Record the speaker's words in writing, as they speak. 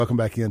Welcome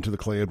back into the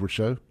Clay Edwards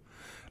Show.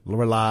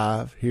 We're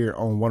live here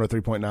on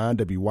 103.9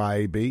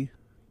 WYAB,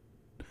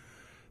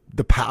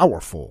 the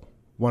powerful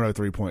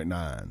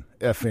 103.9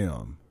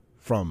 FM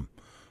from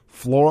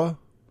Flora,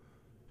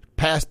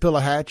 past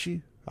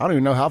Pillahatchee. I don't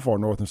even know how far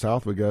north and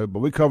south we go, but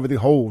we cover the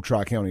whole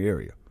Tri-County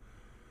area.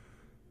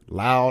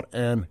 Loud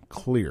and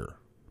clear.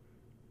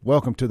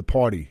 Welcome to the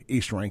party,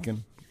 East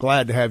Rankin.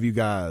 Glad to have you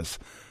guys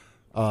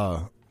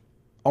on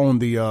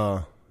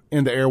the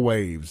in the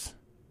airwaves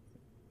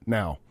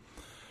now.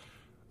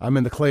 I'm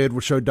in the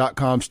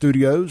ClayEdwardsShow.com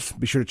studios.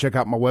 Be sure to check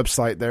out my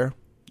website there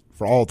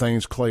for all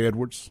things Clay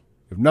Edwards.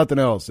 If nothing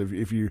else,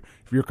 if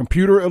you're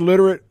computer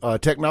illiterate,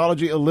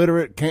 technology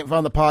illiterate, can't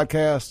find the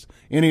podcast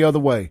any other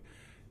way,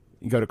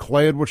 you go to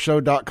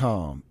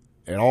ClayEdwardsShow.com.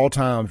 At all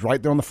times,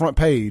 right there on the front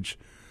page,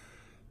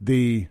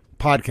 the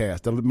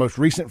podcast, the most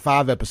recent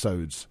 5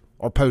 episodes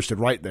are posted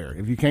right there.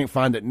 If you can't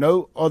find it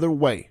no other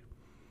way,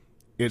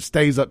 it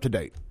stays up to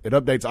date. It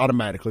updates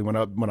automatically when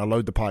I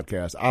load the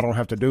podcast. I don't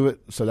have to do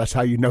it, so that's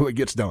how you know it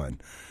gets done.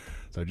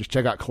 So just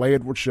check out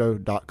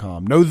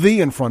ClayEdwardsShow.com. No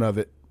 "the" in front of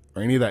it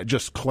or any of that,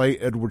 just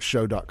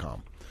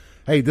ClayEdwardsShow.com.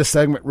 Hey, this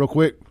segment, real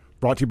quick,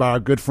 brought to you by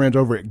our good friends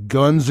over at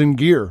Guns and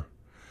Gear.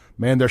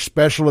 Man, their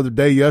special of the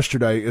day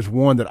yesterday is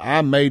one that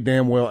I may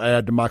damn well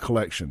add to my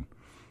collection.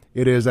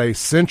 It is a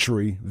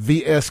Century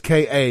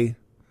VSKA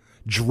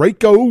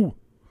Draco.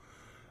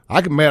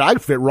 I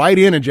could fit right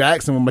in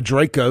Jackson with my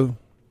Draco.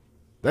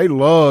 They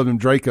love them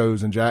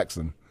Dracos in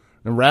Jackson,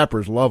 and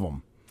rappers love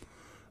them.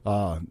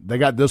 They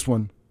got this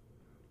one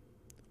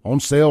on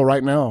sale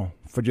right now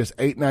for just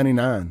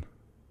 $8.99.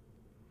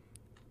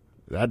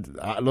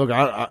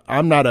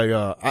 I'm not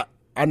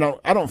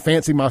I don't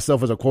fancy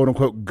myself as a quote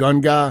unquote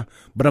gun guy,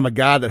 but I'm a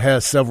guy that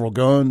has several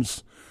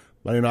guns.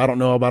 But I don't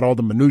know about all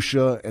the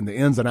minutia and the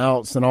ins and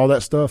outs and all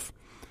that stuff.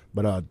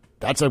 But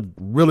that's a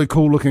really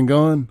cool looking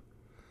gun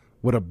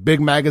with a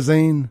big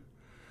magazine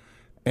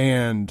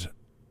and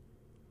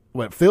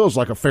it feels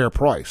like a fair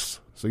price.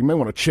 So you may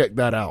want to check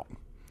that out.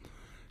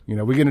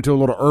 We get into a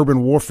little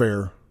urban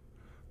warfare.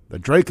 The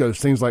Draco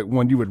seems like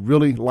one you would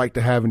really like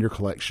to have in your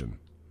collection.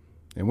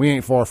 And we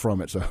ain't far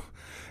from it. So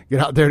get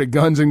out there to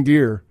Guns and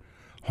Gear,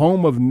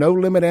 home of no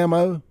limit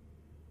ammo.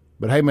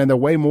 But hey, man, they're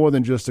way more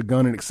than just a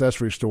gun and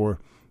accessory store.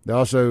 They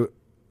also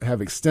have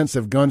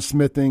extensive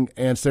gunsmithing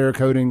and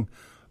Cerakoting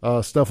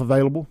stuff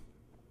available,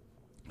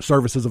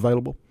 services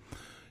available.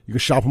 You can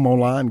shop them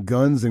online,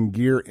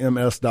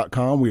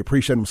 gunsandgearms.com. We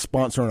appreciate them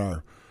sponsoring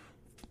our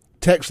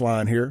text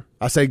line here.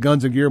 I say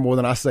Guns and Gear more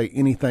than I say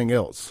anything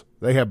else.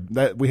 We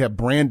have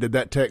branded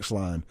that text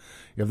line.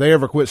 If they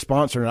ever quit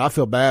sponsoring, I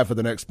feel bad for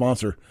the next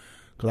sponsor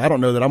because I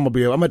don't know that I'm going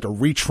to have to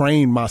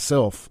retrain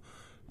myself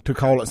to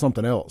call it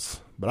something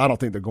else. But I don't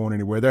think they're going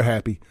anywhere. They're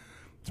happy.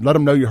 So let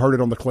them know you heard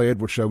it on the Clay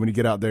Edwards Show when you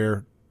get out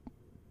there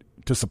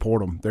to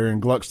support them. They're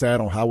in Gluckstadt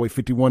on Highway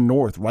 51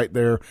 North, right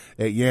there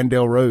at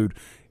Yandell Road.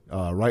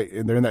 Right,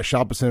 and they're in that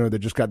shopping center that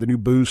just got the new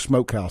Booze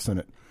Smokehouse in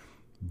it.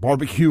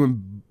 Barbecue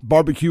and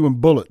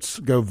bullets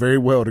go very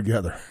well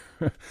together.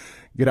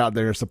 Get out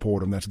there and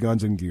support them. That's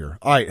Guns and Gear.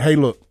 All right, hey,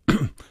 look,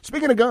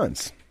 speaking of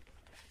guns,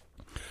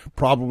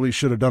 probably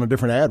should have done a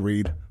different ad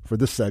read for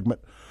this segment.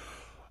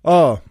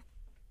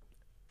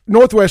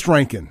 Northwest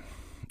Rankin,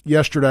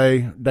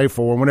 yesterday, day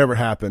 4, whenever it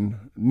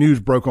happened, news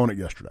broke on it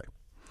yesterday.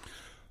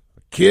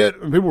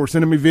 People were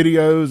sending me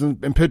videos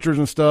and pictures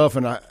and stuff,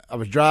 and I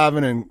was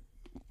driving and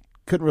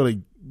couldn't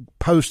really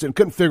post it,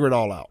 couldn't figure it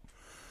all out.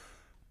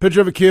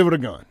 Picture of a kid with a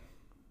gun,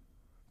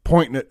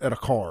 pointing it at a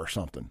car or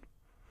something.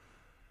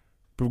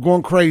 People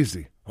going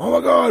crazy. Oh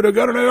my God, they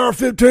got an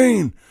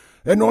AR-15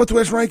 at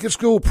Northwest Rankin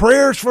School.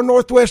 Prayers for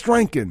Northwest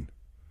Rankin.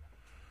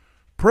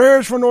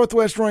 Prayers for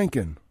Northwest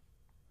Rankin.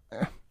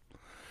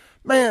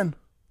 Man,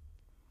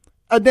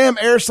 a damn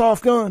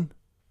airsoft gun.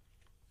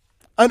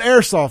 An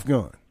airsoft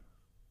gun.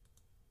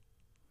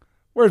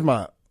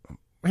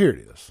 Here it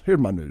is. Here's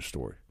my news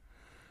story.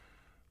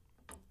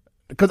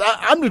 Because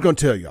I'm just going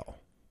to tell y'all.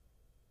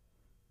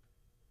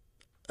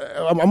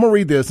 I'm going to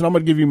read this, and I'm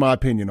going to give you my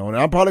opinion on it.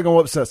 I'm probably going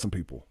to upset some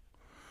people.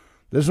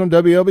 This is on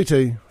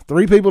WLBT.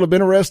 3 people have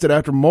been arrested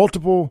after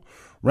multiple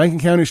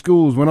Rankin County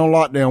schools went on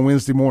lockdown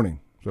Wednesday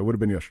morning. So it would have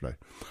been yesterday.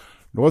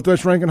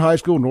 Northwest Rankin High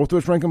School,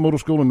 Northwest Rankin Middle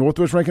School, and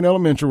Northwest Rankin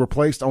Elementary were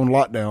placed on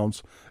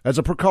lockdowns as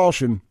a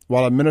precaution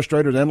while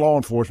administrators and law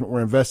enforcement were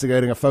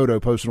investigating a photo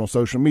posted on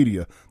social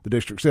media, the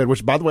district said,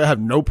 which, by the way, I have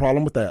no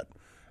problem with that.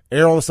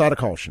 Err on the side of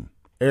caution.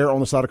 Err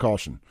on the side of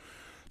caution.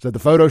 Said the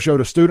photo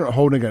showed a student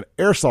holding an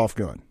airsoft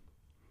gun.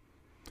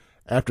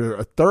 After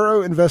a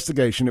thorough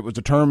investigation, it was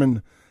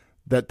determined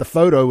that the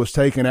photo was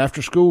taken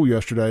after school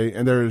yesterday,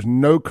 and there is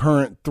no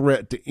current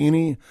threat to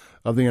any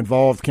of the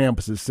involved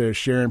campuses, says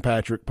Sharon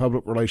Patrick,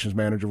 Public Relations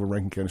Manager with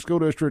Rankin County School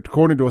District.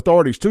 According to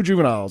authorities, 2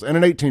 juveniles and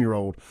an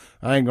 18-year-old,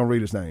 I ain't going to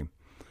read his name,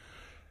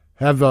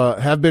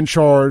 have been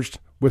charged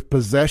with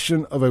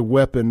possession of a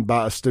weapon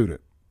by a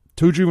student.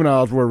 2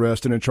 juveniles were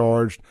arrested and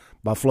charged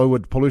by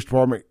Flowood Police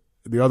Department.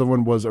 The other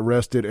one was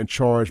arrested and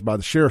charged by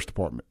the Sheriff's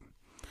Department.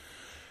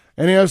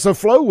 And so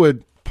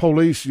Flowood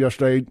Police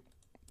yesterday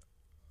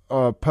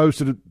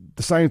posted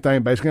the same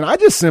thing, basically. And I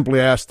just simply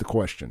asked the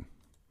question,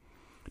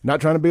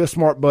 not trying to be a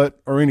smart butt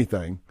or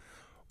anything.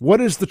 What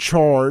is the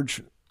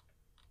charge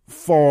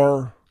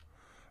for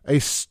a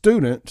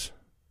student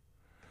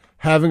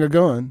having a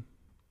gun,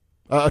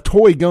 a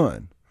toy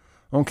gun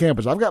on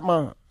campus? I've got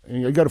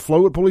you go to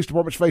Flowood Police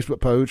Department's Facebook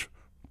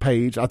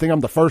page. I think I'm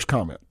the first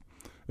comment.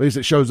 At least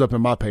it shows up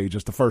in my page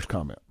as the first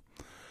comment.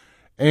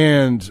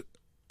 And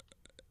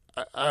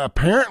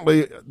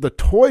apparently the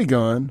toy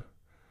gun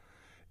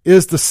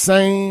is the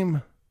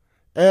same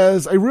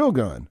as a real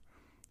gun.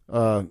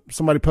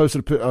 Somebody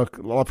posted a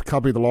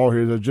copy of the law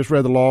here. They just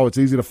read the law. It's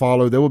easy to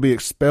follow. They will be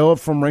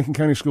expelled from Rankin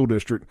County School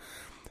District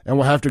and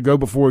will have to go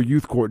before a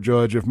youth court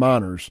judge if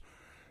minors.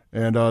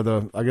 And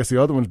I guess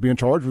the other one's being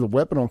charged with a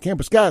weapon on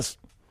campus. Guys,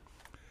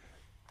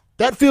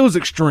 that feels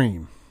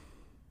extreme.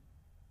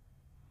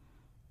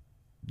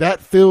 That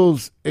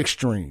feels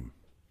extreme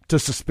to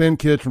suspend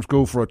kids from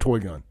school for a toy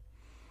gun.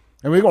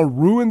 And we're going to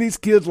ruin these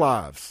kids'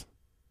 lives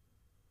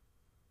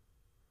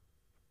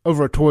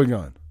over a toy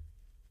gun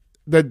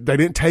that they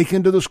didn't take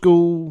into the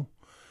school.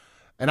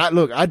 And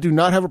I do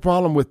not have a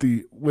problem with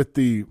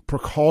the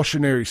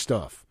precautionary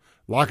stuff,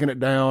 locking it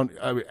down.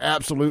 I mean,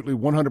 absolutely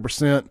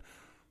 100%,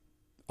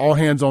 all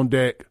hands on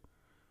deck.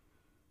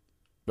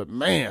 But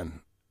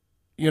man,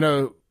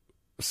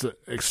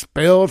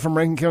 expelled from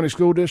Rankin County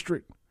School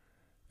District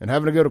and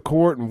having to go to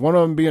court and one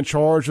of them being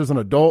charged as an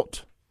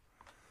adult.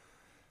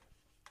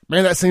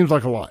 Man, that seems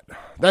like a lot.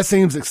 That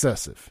seems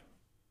excessive.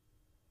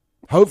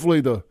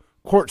 Hopefully the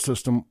court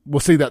system will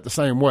see that the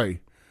same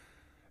way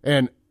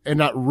and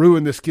not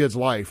ruin this kid's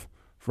life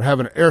for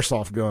having an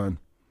airsoft gun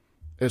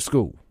at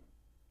school.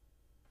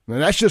 And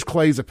that's just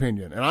Clay's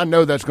opinion. And I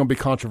know that's going to be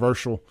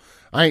controversial.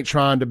 I ain't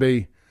trying to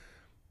be,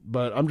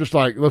 but I'm just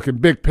looking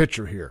big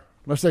picture here.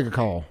 Let's take a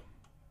call.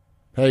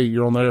 Hey,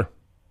 you're on there.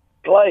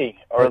 Clay,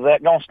 are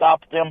that going to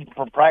stop them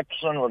from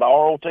practicing with the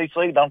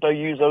ROTC? Don't they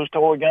use those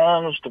toy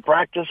guns to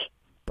practice?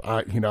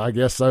 I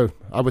guess so.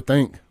 I would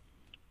think.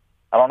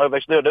 I don't know if they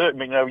still do it. I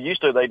mean,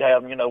 used to they'd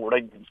have, where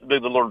they do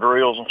the little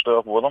drills and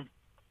stuff with them.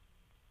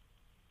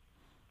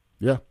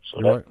 Yeah.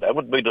 So that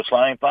would be the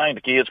same thing.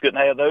 The kids couldn't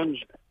have those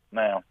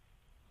now.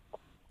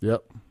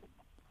 Yep.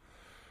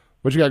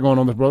 What you got going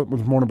on this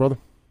morning, brother?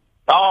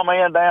 Oh,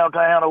 man,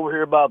 downtown over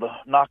here by the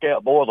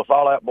Knockout Boys, the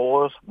Fallout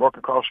Boys, working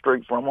across the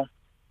street from them.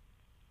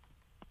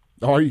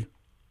 Are you?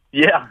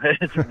 Yeah,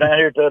 it's down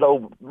here at that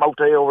old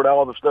motel where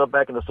all the stuff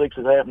back in the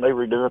 60s happened. They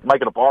redo it,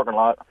 make it a parking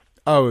lot.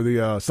 Oh,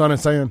 the Sun and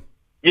Sand?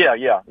 Yeah.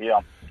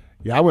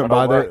 Yeah, I went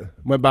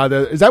by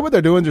there. Is that what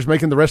they're doing, just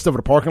making the rest of it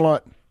a parking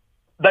lot?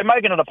 They're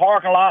making it a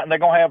parking lot, and they're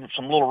going to have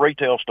some little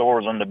retail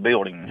stores in the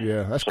building.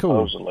 Yeah, that's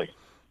supposedly. Cool.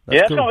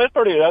 That's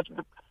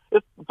cool.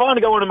 It's fun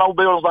to go into old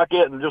buildings like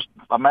that and just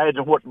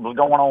imagine what was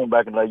going on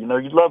back in the day.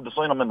 You'd love to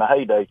see them in the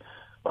heyday.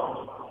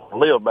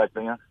 Live back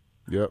then.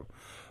 Yep.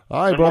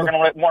 All right, brother.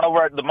 One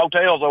over at the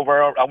motels over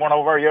there. I went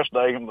over there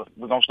yesterday, and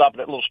we're going to stop at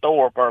that little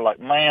store up there.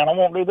 Like, man, I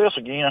won't do this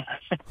again.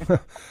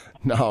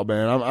 No,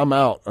 man, I'm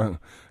out.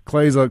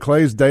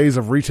 Clay's days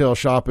of retail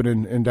shopping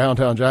in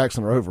downtown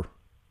Jackson are over.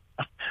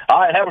 All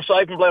right, have a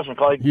safe and blessing,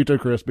 Clay. You too,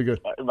 Chris. Be good.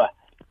 All right, bye.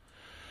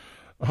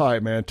 All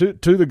right, man. To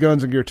the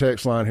Guns and Gear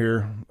text line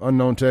here.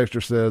 Unknown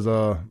texter says,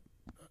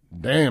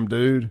 damn,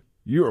 dude,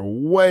 you are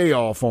way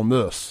off on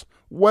this.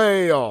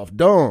 Way off.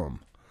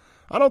 Dumb.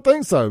 I don't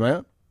think so,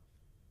 man.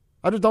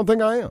 I just don't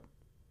think I am.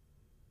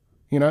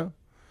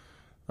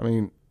 I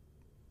mean,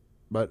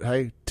 but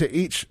hey, to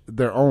each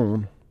their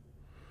own.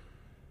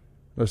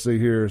 Let's see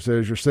here. It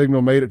says, your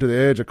signal made it to the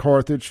edge of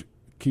Carthage.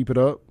 Keep it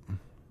up.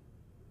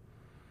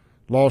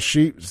 Lost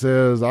Sheep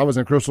says, I was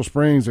in Crystal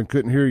Springs and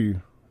couldn't hear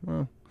you.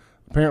 Well,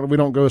 apparently we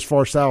don't go as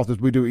far south as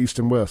we do east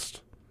and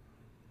west.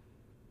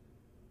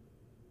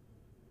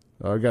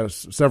 I got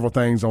several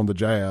things on the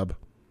jab.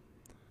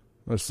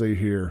 Let's see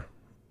here.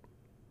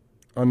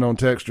 Unknown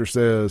texter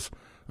says,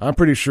 I'm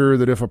pretty sure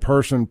that if a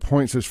person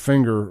points his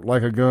finger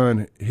like a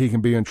gun, he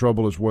can be in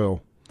trouble as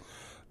well.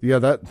 Yeah,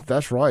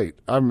 that's right.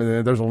 I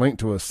mean, there's a link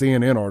to a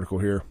CNN article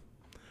here.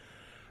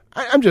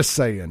 I'm just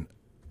saying,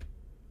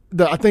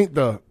 I think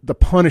the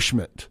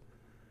punishment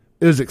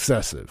is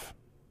excessive.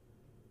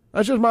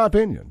 That's just my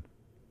opinion.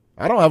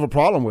 I don't have a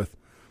problem with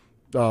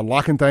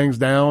locking things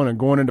down and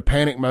going into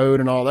panic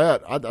mode and all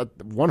that. I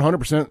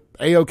 100%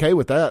 A-okay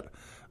with that.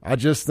 I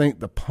just think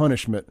the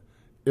punishment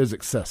is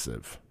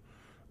excessive.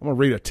 I'm going to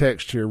read a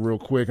text here real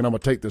quick, and I'm going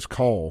to take this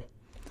call.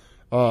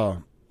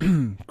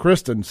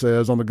 Kristen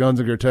says on the Guns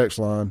and Gear text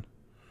line,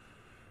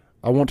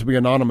 I want to be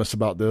anonymous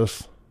about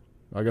this.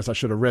 I guess I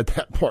should have read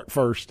that part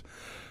first.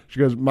 She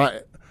goes,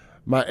 my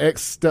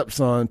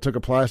ex-stepson took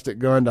a plastic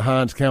gun to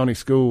Hines County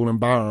School in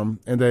Byram,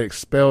 and they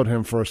expelled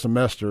him for a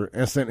semester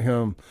and sent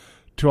him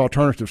to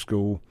alternative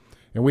school,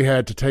 and we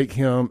had to take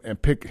him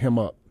and pick him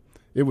up.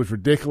 It was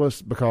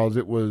ridiculous because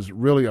it was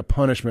really a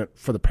punishment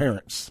for the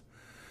parents.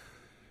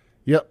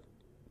 Yep.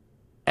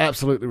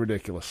 Absolutely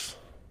ridiculous.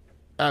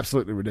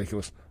 Absolutely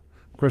ridiculous.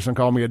 Kristen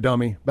called me a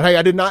dummy. But, hey,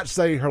 I did not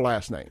say her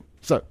last name.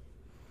 So,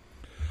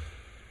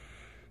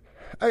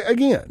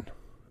 again,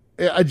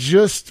 it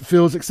just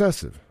feels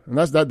excessive. And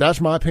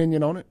that's my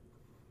opinion on it.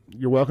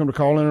 you're welcome to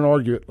call in and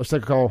argue it. Let's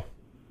take a call.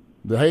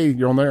 Hey,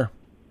 you're on there.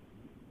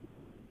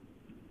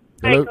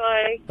 Hello?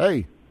 Hey, Clay.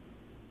 Hey.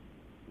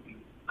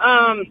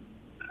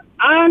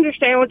 I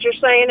understand what you're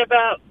saying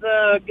about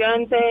the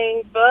gun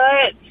thing,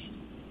 but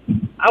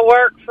I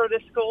work for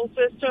the school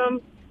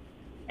system,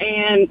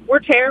 and we're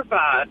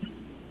terrified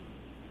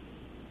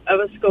of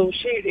a school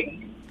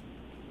shooting.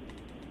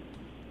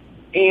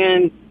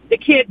 And the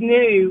kid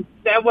knew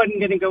that wasn't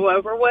going to go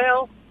over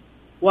well.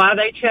 Why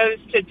they chose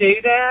to do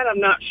that,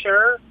 I'm not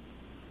sure.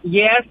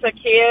 Yes, a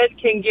kid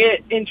can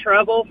get in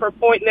trouble for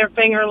pointing their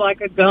finger like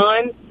a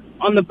gun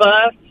on the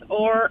bus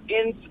or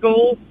in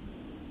school.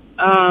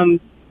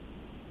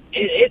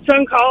 It's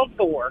uncalled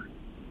for.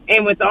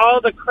 And with all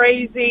the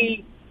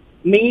crazy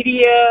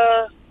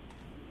media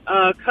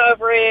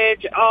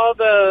coverage, all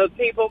the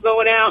people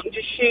going out and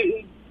just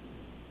shooting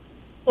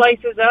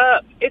places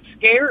up, it's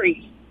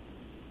scary.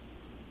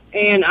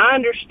 And I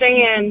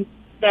understand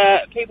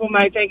that people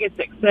may think it's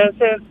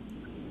excessive,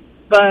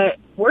 but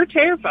we're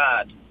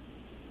terrified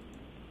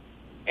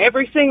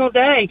every single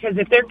day, because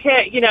if they're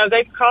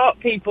they've caught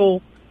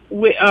people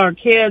or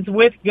kids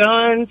with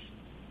guns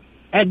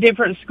at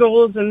different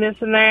schools and this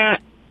and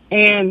that,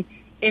 and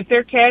if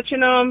they're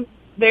catching them,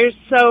 there's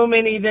so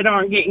many that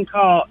aren't getting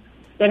caught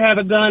that have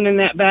a gun in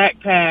that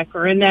backpack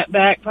or in that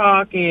back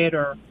pocket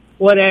or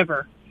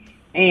whatever.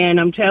 And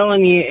I'm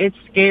telling you, it's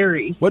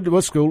scary. What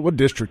school? What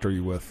district are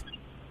you with?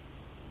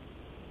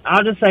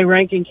 I'll just say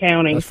Rankin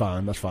County. That's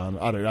fine.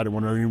 I didn't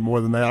want to know any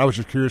more than that. I was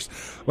just curious.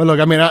 Well,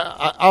 look, I mean,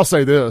 I'll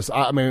say this.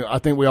 I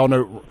think we all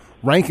know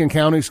Rankin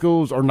County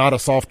schools are not a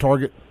soft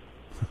target.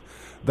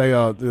 They,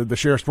 the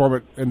sheriff's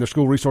department and the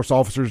school resource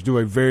officers do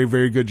a very,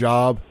 very good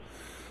job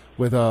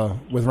with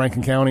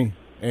Rankin County.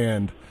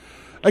 And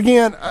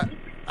again,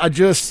 I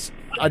just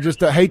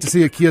hate to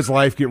see a kid's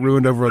life get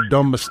ruined over a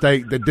dumb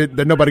mistake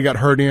that nobody got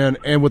hurt in,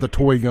 and with a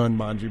toy gun,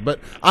 mind you. But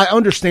I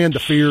understand the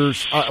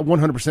fears. I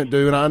 100%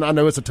 do, and I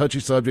know it's a touchy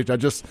subject. I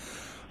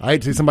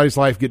hate to see somebody's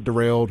life get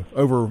derailed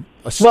over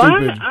a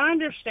stupid. Well, I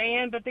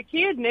understand, but the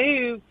kid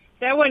knew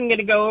that wasn't going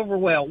to go over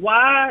well.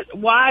 Why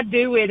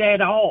do it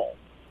at all?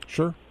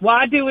 Sure.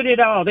 Why do it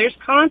at all? There's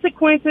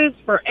consequences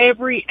for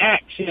every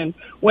action,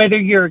 whether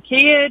you're a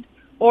kid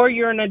or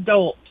you're an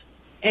adult.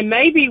 And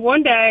maybe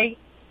one day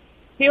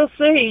he'll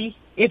see,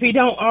 if he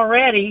don't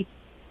already,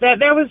 that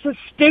was a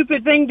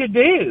stupid thing to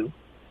do.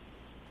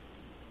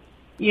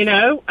 You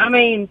know? I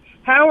mean,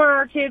 how are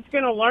our kids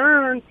going to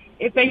learn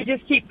if they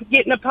just keep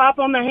getting a pop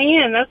on the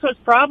hand? That's what's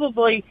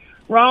probably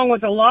wrong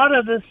with a lot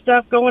of the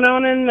stuff going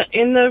on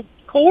in the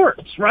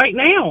courts right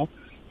now.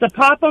 The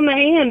pop on the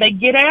hand, they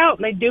get out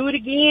and they do it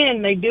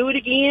again.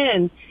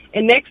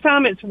 And next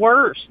time it's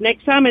worse.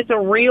 Next time it's a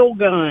real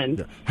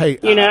gun. Hey,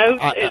 you know,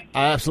 I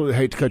absolutely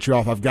hate to cut you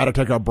off. I've got to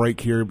take our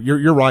break here.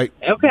 You're right.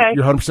 Okay.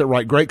 You're 100%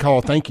 right. Great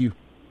call. Thank you.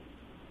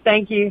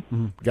 Thank you.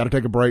 Mm-hmm. Got to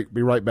take a break.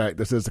 Be right back.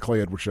 This is the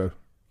Clay Edwards Show.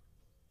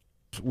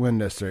 When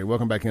necessary.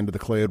 Welcome back into the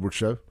Clay Edwards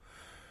Show.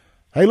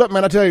 Hey, look,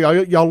 man, I tell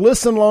you, y'all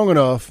listen long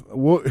enough,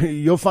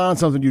 you'll find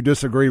something you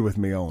disagree with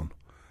me on.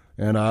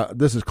 And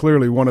this is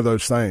clearly one of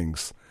those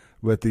things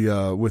with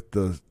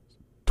the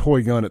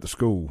toy gun at the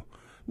school.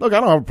 Look,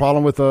 I don't have a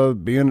problem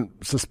with being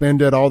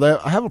suspended, all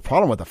that. I have a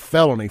problem with a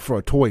felony for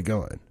a toy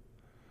gun.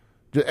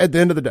 At the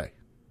end of the day,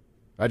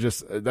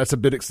 that's a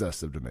bit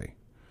excessive to me.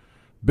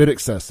 Bit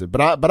excessive.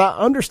 But I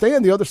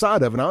understand the other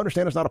side of it. And I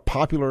understand it's not a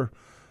popular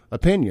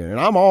opinion. And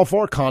I'm all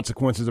for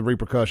consequences and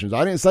repercussions.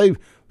 I didn't say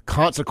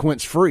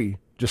consequence free.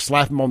 Just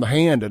slap him on the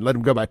hand and let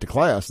him go back to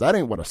class. That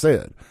ain't what I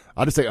said.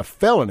 I just say a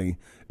felony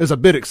is a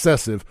bit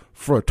excessive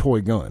for a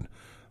toy gun.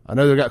 I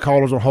know they got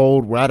callers on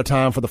hold. We're out of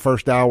time for the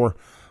first hour.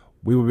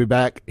 We will be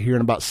back here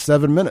in about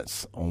 7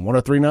 minutes on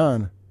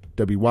 103.9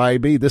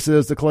 WYAB. This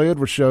is the Clay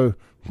Edwards Show,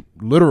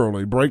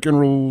 literally breaking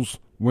rules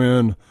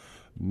when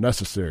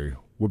necessary.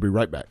 We'll be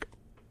right back.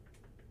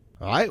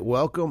 All right,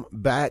 welcome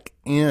back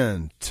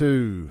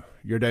into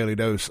your daily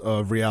dose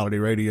of reality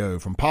radio.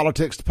 From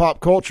politics to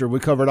pop culture, we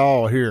cover it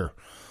all here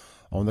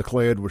on the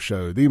Clay Edwards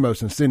Show, the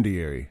most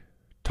incendiary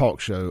talk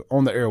show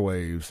on the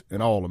airwaves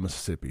in all of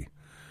Mississippi.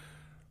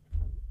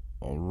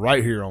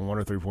 Right here on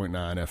 103.9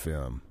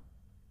 FM.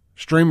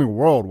 Streaming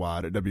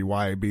worldwide at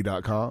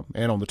WYAB.com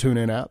and on the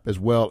TuneIn app, as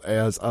well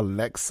as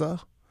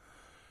Alexa.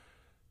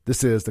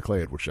 This is the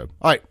Clay Edwards Show.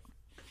 All right.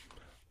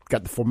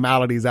 Got the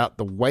formalities out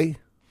the way.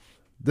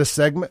 This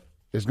segment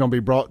is going to be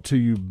brought to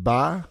you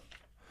by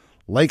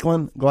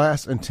Lakeland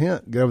Glass and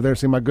Tint. Get over there and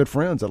see my good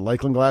friends at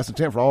Lakeland Glass and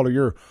Tint for all of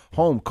your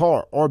home,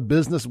 car, or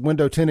business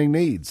window tinting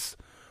needs.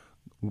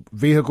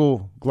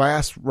 Vehicle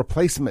glass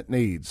replacement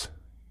needs,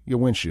 your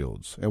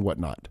windshields and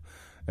whatnot.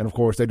 And, of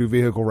course, they do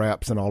vehicle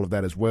wraps and all of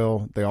that as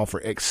well. They offer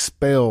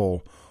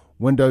Expel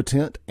window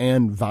tint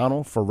and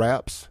vinyl for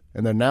wraps,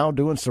 and they're now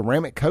doing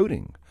ceramic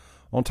coating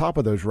on top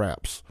of those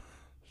wraps.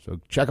 So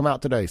check them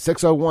out today,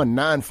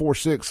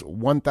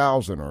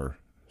 601-946-1000, or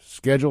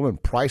schedule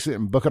and price it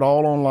and book it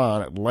all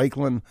online at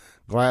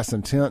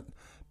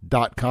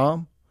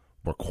LakelandGlassandTint.com,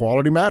 where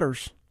quality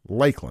matters.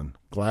 Lakeland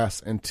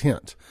Glass and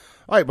Tint.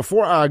 All right,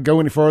 before I go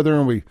any further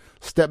and we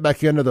step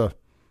back into the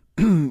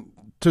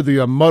to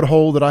the mud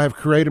hole that I have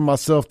created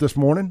myself this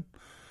morning.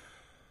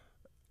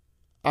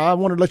 I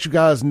want to let you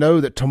guys know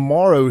that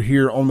tomorrow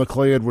here on the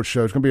Clay Edwards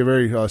Show, it's going to be a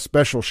very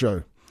special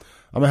show.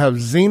 I'm going to have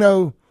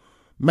Zeno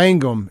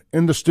Mangum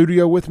in the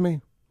studio with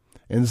me,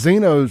 and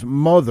Zeno's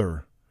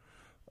mother,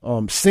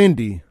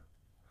 Cindy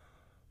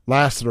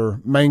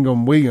Lassiter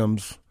Mangum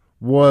Williams,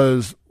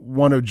 was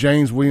one of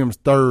James Williams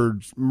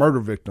III's murder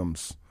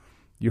victims.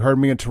 You heard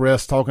me and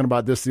Therese talking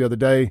about this the other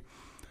day.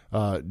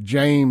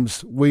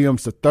 James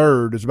Williams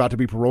III is about to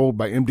be paroled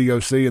by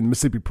MDOC and the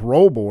Mississippi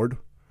Parole Board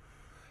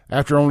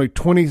after only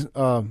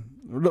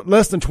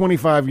less than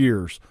 25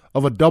 years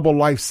of a double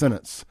life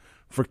sentence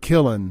for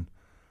killing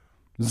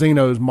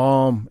Zeno's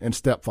mom and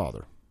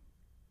stepfather.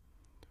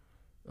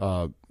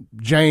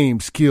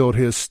 James killed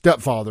his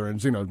stepfather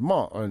and Zeno's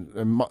mom,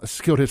 and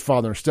killed his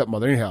father and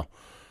stepmother. Anyhow,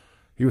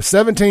 he was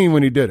 17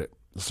 when he did it.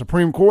 The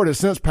Supreme Court has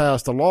since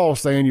passed a law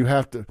saying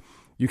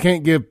you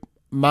can't give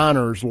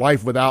minors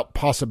life without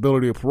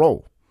possibility of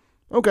parole.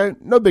 Okay,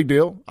 no big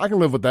deal. I can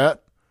live with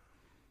that.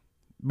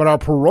 But our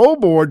parole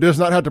board does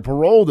not have to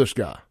parole this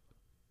guy.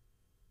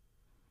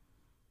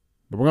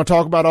 But we're going to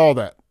talk about all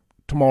that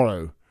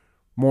tomorrow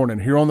morning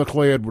here on the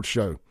Clay Edwards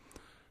Show.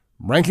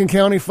 Rankin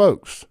County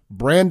folks,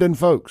 Brandon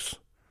folks.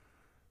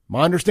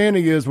 My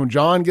understanding is when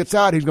John gets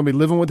out, he's going to be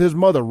living with his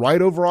mother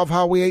right over off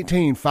Highway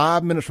 18,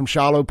 5 minutes from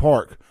Shiloh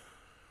Park,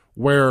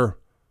 where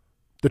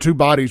the two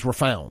bodies were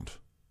found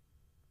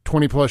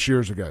 20 plus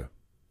years ago.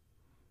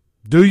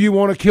 Do you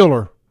want to kill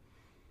her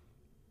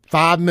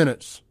 5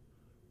 minutes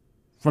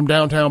from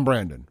downtown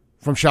Brandon,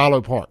 from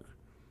Shiloh Park?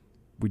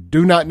 We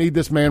do not need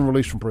this man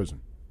released from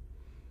prison.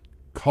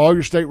 Call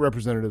your state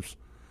representatives.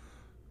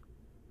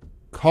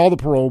 Call the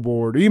parole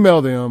board.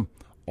 Email them.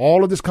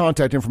 All of this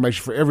contact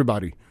information for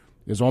everybody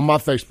is on my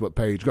Facebook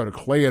page. Go to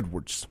Clay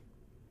Edwards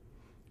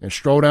and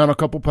scroll down a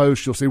couple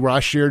posts. You'll see where I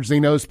shared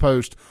Zeno's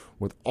post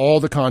with all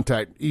the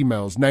contact,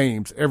 emails,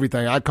 names,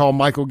 everything. I called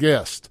Michael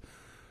Guest.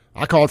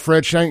 I called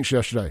Fred Shanks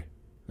yesterday.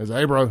 I said,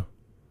 hey, bro,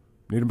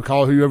 need to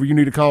call whoever you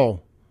need to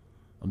call.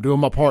 I'm doing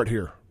my part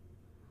here.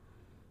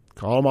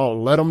 Call them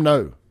all. Let them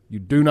know you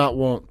do not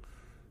want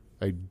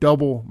a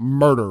double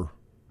murder,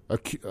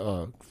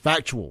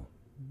 factual,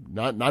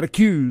 not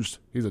accused.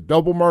 He's a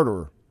double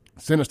murderer.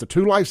 Sentenced to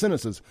 2 life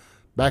sentences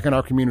back in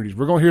our communities.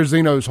 We're going to hear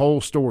Zeno's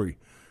whole story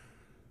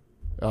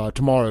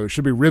tomorrow. It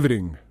should be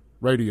riveting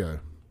radio.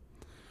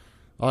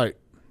 All right.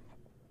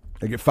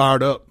 They get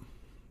fired up.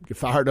 Get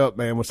fired up,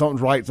 man. When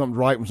something's right, something's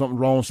right. When something's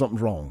wrong,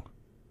 something's wrong.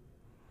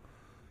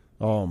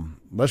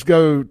 Let's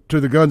go to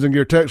the Guns and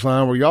Gear text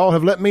line where y'all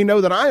have let me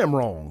know that I am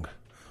wrong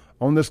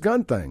on this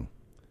gun thing.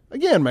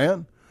 Again,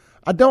 man,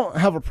 I don't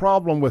have a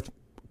problem with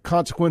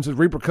consequences,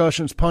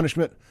 repercussions,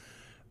 punishment.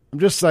 I'm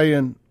just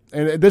saying,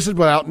 and this is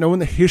without knowing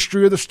the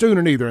history of the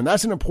student either, and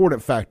that's an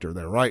important factor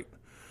there, right?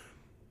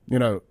 You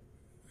know,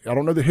 I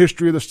don't know the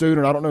history of the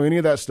student. I don't know any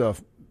of that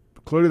stuff.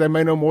 Clearly, they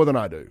may know more than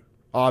I do,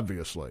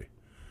 obviously.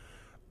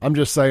 I'm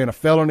just saying a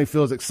felony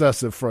feels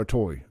excessive for a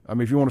toy. I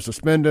mean, if you want to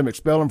suspend him,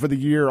 expel him for the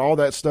year, all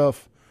that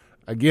stuff,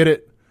 I get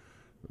it.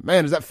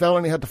 Man, does that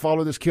felony have to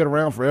follow this kid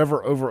around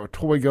forever over a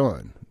toy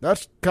gun?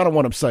 That's kind of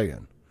what I'm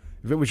saying.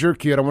 If it was your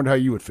kid, I wonder how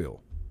you would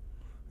feel.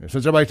 And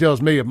since everybody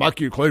tells me, if my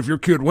kid, Clay, if your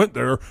kid went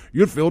there,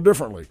 you'd feel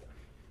differently.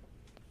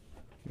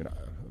 You know,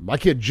 my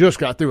kid just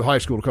got through high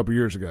school a couple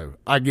years ago.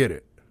 I get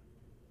it.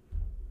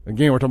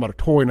 Again, we're talking about a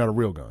toy, not a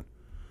real gun.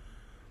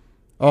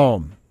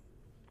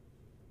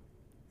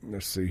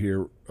 Let's see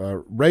here.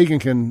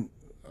 Reagan,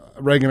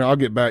 I'll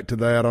get back to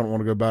that. I don't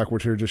want to go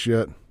backwards here just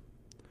yet.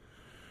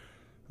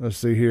 Let's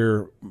see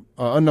here.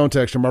 Unknown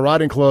texture. My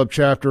riding club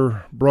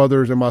chapter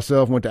brothers and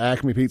myself went to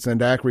Acme Pizza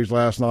and Daiquiris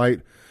last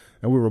night,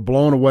 and we were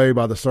blown away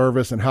by the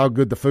service and how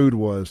good the food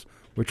was.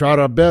 We tried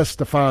our best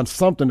to find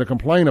something to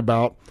complain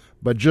about,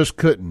 but just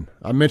couldn't.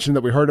 I mentioned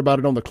that we heard about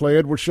it on the Clay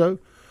Edwards Show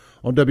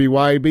on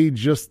WYAB.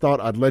 Just thought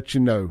I'd let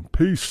you know.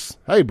 Peace.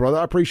 Hey, brother,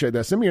 I appreciate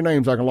that. Send me your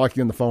names. I can lock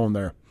you in the phone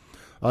there.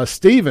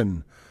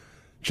 Stephen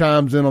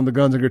chimes in on the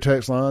Guns and Gear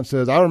text line,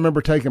 says, I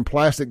remember taking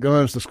plastic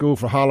guns to school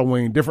for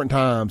Halloween, different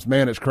times.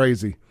 Man, it's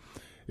crazy.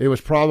 It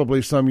was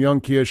probably some young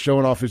kid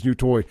showing off his new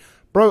toy.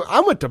 Bro, I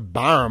went to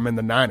Byram in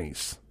the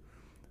 90s.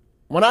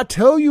 When I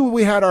tell you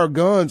we had our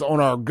guns on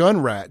our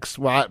gun racks,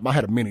 well, I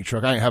had a mini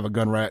truck. I didn't have a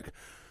gun rack.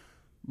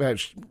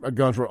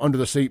 Guns were under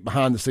the seat,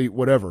 behind the seat,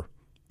 whatever.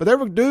 But there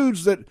were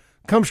dudes that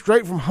come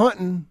straight from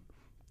hunting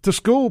to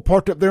school,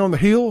 parked up there on the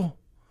hill.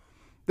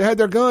 They had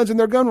their guns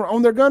in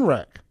on their gun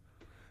rack.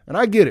 And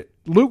I get it.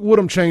 Luke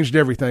Woodham changed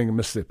everything in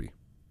Mississippi.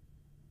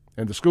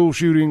 And the school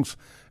shootings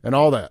and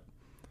all that.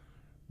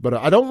 But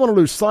I don't want to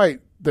lose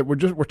sight that we're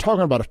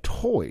talking about a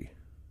toy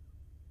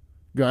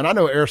gun. I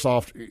know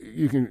airsoft,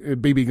 you can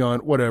BB gun,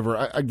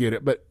 whatever. I get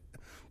it. But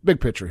big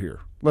picture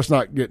here. Let's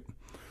not get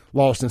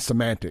lost in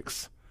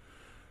semantics.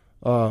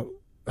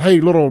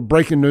 Hey, little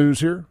breaking news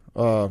here.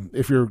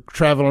 If you're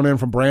traveling in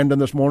from Brandon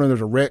this morning,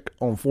 there's a wreck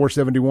on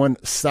 471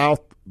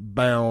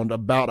 southbound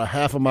about a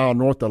half a mile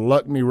north of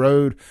Luckney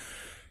Road.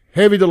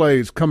 Heavy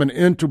delays coming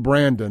into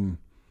Brandon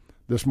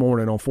this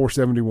morning on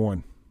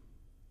 471.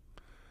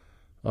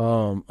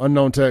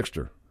 Unknown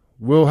texter.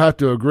 We'll have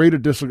to agree to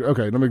disagree.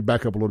 Okay, let me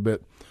back up a little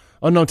bit.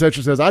 Unknown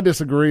Texture says, I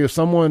disagree. If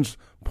someone's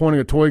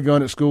pointing a toy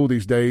gun at school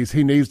these days,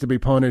 he needs to be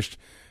punished.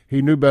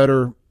 He knew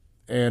better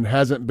and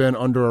hasn't been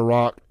under a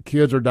rock.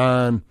 Kids are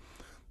dying.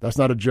 That's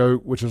not a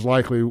joke, which is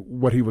likely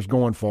what he was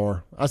going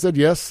for. I said,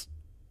 yes,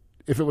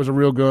 if it was a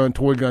real gun.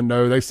 Toy gun,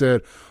 no. They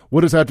said,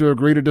 we'll just have to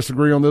agree to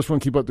disagree on this one.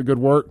 Keep up the good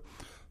work.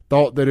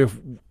 What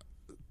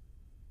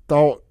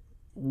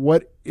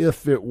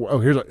if it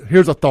were,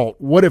 here's a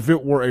thought. What if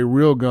it were a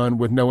real gun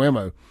with no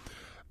ammo?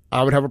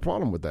 I would have a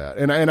problem with that.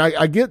 And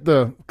I get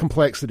the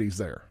complexities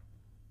there.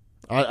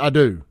 I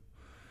do.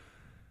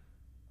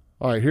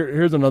 All right,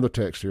 here's another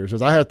text here. It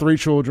says, I have 3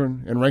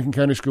 children in Rankin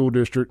County School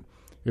District.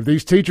 If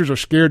these teachers are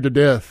scared to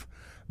death,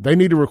 they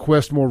need to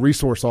request more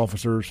resource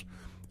officers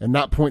and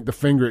not point the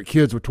finger at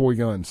kids with toy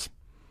guns.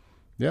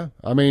 Yeah,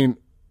 I mean,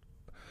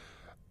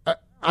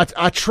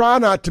 I try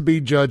not to be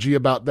judgy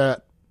about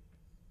that.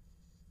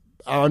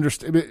 I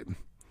understand.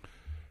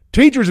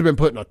 Teachers have been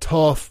put in a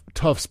tough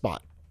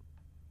spot.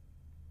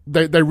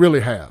 They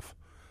really have.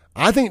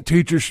 I think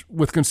teachers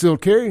with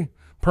concealed carry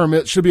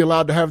permits should be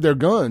allowed to have their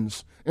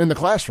guns in the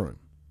classroom.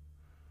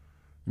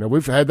 You know,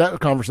 we've had that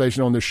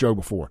conversation on this show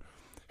before.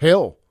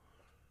 Hell,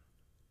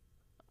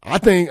 I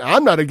think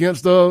I'm not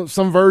against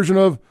some version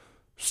of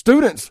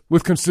students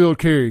with concealed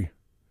carry.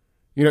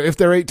 You know, if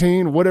they're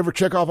 18, whatever,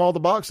 check off all the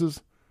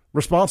boxes,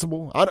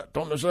 responsible. I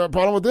don't necessarily have a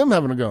problem with them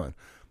having a gun.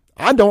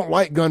 I don't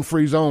like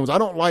gun-free zones. I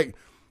don't like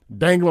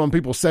dangling on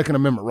people's Second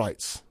Amendment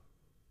rights.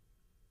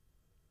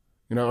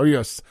 You know, are you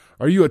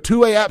a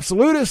 2A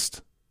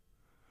absolutist?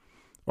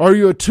 Or are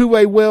you a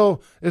 2A,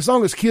 well, as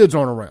long as kids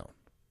aren't around?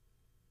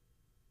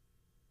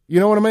 You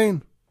know what I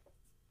mean?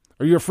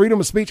 Are you a freedom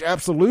of speech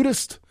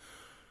absolutist?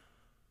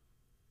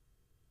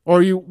 Or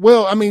are you,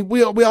 well, I mean,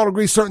 we all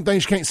agree certain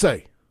things you can't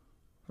say.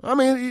 I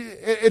mean,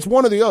 it's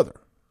one or the other.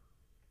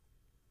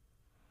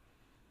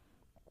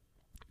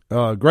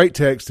 Great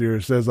text here.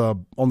 It says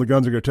on the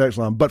Guns and Go text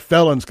line, but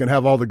felons can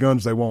have all the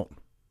guns they want.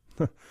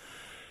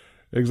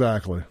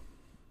 Exactly.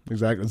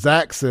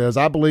 Zach says,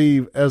 I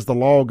believe as the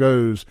law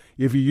goes,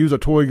 if you use a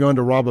toy gun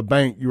to rob a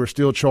bank, you are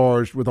still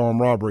charged with armed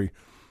robbery.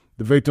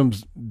 The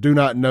victims do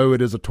not know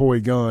it is a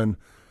toy gun.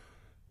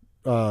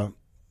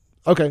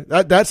 Okay,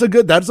 that's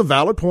a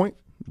valid point.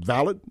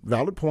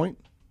 Valid point.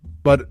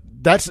 But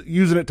that's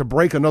using it to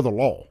break another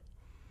law.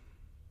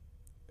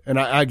 And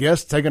I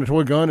guess taking a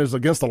toy gun is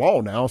against the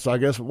law now, so I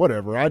guess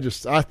whatever. I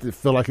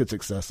feel like it's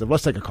excessive.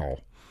 Let's take a call.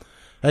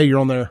 Hey, you're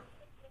on there.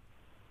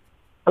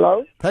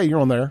 Hello? Hey, you're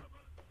on there.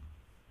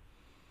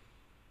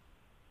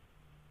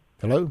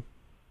 Hello?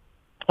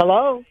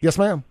 Hello? Yes,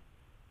 ma'am.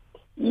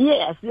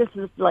 Yes, this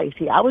is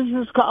Lacey. I was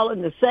just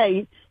calling to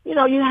say, you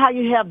know how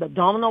you have the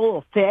domino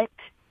effect?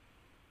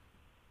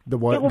 The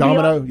what?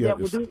 Domino?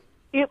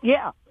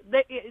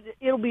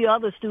 It'll be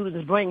other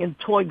students bringing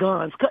toy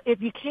guns.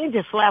 If you can't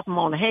just slap them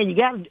on the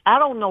hand, I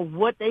don't know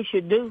what they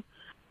should do,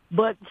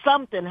 but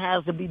something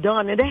has to be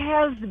done, and it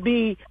has to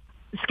be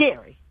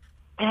scary.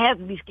 It has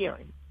to be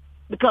scary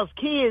because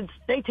kids,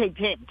 they take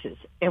chances,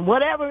 and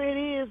whatever it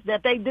is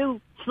that they do,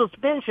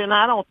 suspension,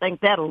 I don't think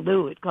that'll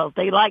do it because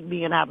they like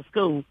being out of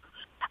school.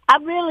 I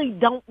really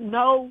don't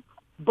know,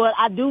 but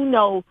I do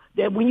know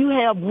that when you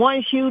have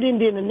one shooting,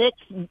 then the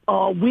next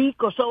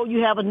week or so you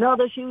have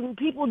another shooting,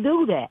 people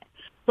do that.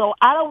 So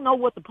I don't know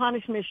what the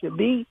punishment should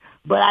be,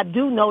 but I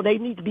do know they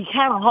need to be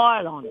kind of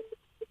hard on it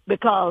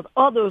because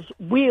others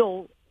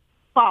will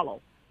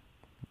follow.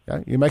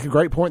 Yeah, you make a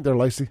great point there,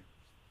 Lacey.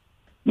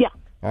 Yeah.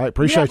 All right,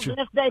 appreciate you.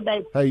 Have a blessed day,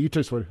 baby. Hey, you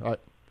too, sweetie. All right.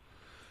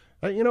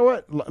 Hey, you know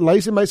what?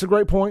 Lacey makes a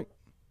great point.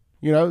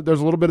 You know, there's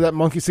a little bit of that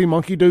monkey see,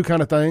 monkey do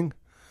kind of thing.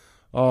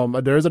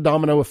 There is a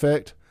domino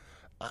effect.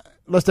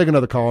 Let's take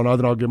another call, and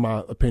then I'll give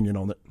my opinion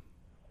on it.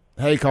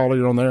 Hey, caller,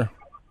 you're on there.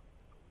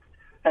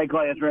 Hey,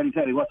 Clay, it's Randy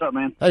Teddy. What's up,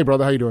 man? Hey,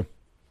 brother, how you doing?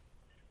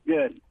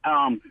 Good.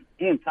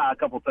 Can tie a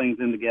couple things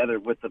in together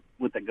with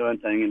the gun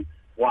thing and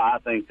why I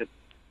think that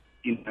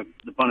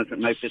the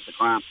punishment may fit the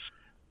crime.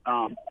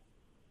 I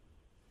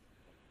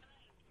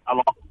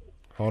lost.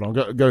 Hold on.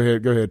 Go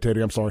ahead,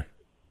 Teddy. I'm sorry.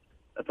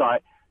 That's all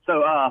right.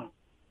 So,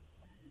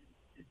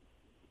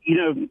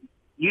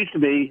 used to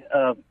be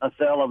a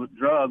sale of a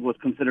drug was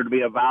considered to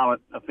be a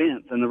violent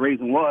offense, and the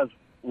reason was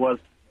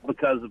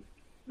because of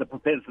the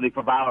propensity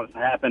for violence to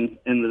happen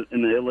in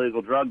the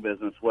illegal drug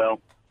business. Well,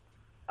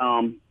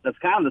 that's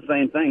kind of the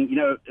same thing.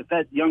 If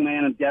that young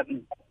man had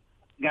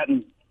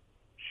gotten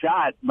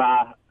shot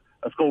by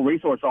a school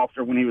resource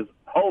officer when he was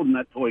holding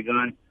that toy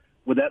gun,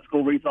 would that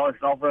school resource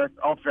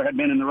officer have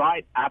been in the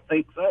right? I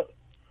think so,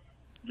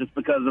 just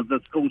because of the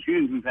school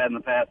shootings we've had in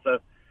the past. So,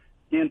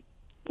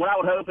 what I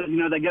would hope is,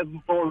 they go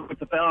forward with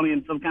the felony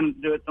and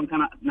do it some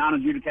kind of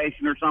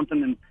non-adjudication or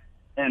something,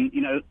 and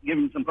give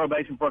him some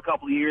probation for a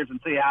couple of years and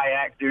see how he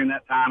acts during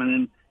that time,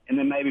 and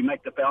then maybe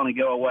make the felony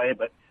go away.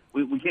 But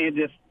we can't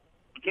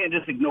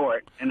just ignore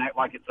it and act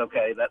like it's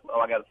okay. That's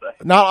all I got to say.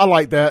 No, I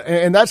like that,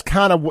 and that's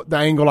kind of what the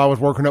angle I was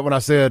working at when I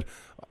said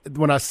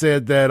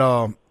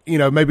that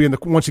maybe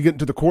once you get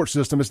into the court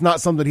system, it's not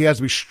something he has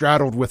to be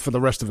straddled with for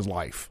the rest of his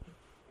life.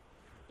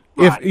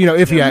 Right.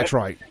 If he acts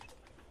right.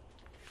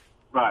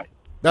 Right.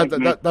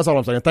 That's all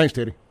I'm saying. Thanks,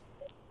 Teddy.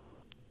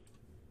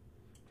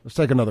 Let's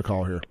take another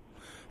call here.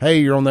 Hey,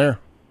 you're on there.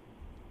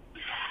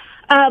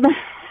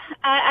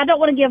 I don't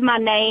want to give my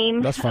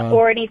name That's fine.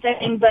 or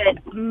anything,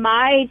 but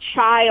my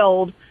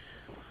child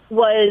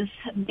was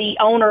the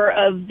owner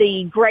of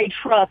the gray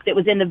truck that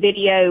was in the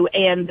video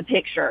and the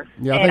picture.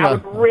 Yeah, and I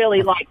would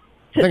really like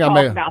to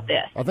talk about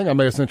this. I think I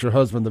may have sent your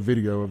husband the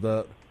video of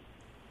that.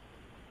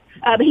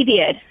 But he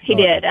did. He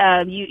did.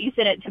 You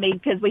sent it to me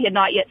because we had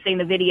not yet seen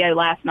the video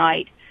last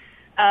night.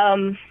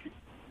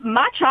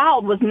 My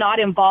child was not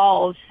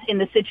involved in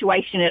the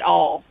situation at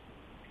all.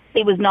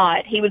 He was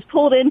not. He was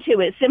pulled into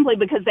it simply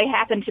because they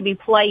happened to be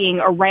playing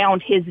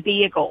around his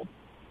vehicle.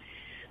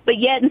 But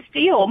yet and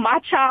still, my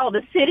child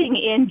is sitting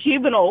in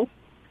juvenile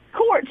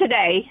court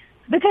today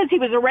because he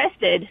was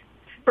arrested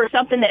for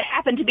something that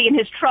happened to be in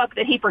his truck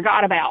that he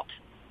forgot about.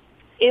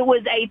 It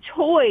was a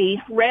toy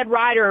Red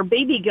Ryder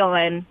BB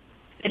gun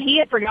that he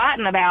had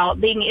forgotten about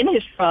being in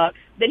his truck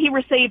that he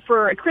received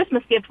for a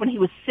Christmas gift when he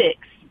was 6.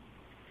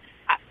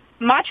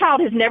 My child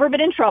has never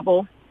been in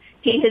trouble.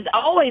 He has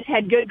always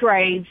had good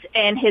grades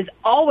and has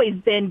always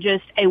been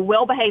just a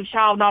well-behaved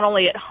child, not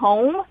only at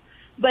home,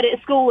 but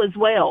at school as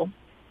well.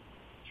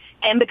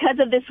 And because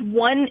of this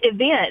one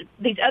event,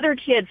 these other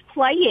kids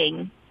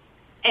playing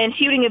and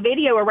shooting a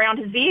video around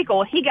his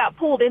vehicle, he got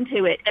pulled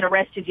into it and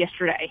arrested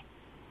yesterday.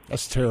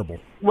 That's terrible.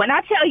 When I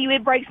tell you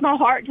it breaks my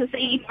heart to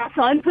see my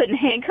son put in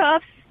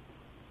handcuffs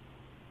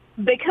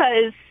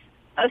because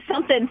of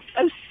something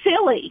so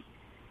silly,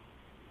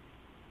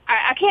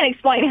 I can't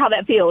explain how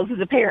that feels as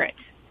a parent.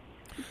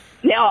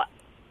 Now,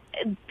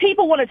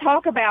 people want to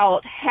talk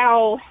about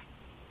how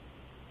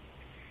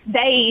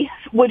they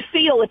would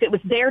feel if it was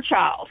their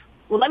child.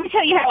 Well, let me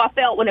tell you how I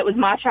felt when it was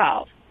my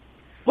child.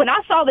 When I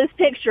saw this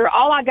picture,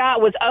 all I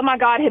got was, oh, my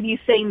God, have you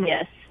seen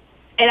this?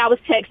 And I was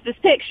texted this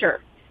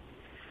picture.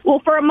 Well,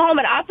 for a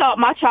moment, I thought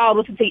my child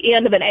was at the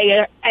end of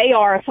an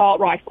AR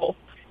assault rifle,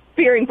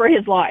 fearing for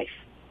his life.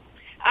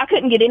 I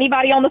couldn't get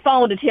anybody on the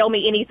phone to tell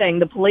me anything.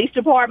 The police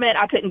department,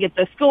 I couldn't get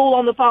the school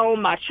on the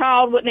phone. My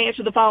child wouldn't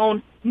answer the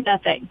phone,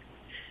 nothing.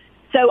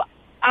 So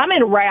I'm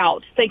en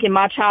route thinking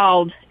my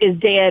child is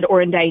dead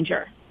or in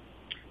danger.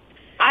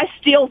 I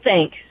still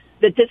think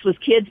that this was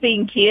kids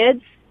being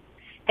kids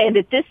and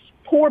that this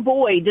poor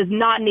boy does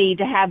not need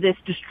to have this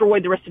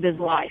destroyed the rest of his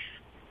life.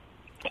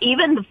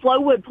 Even the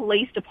Flowood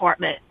Police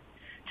Department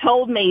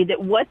told me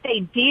that what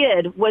they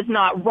did was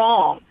not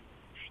wrong.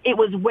 It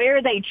was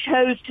where they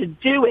chose to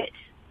do it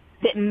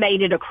that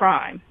made it a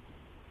crime.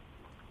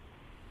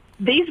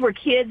 These were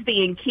kids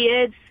being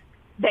kids.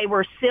 They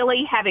were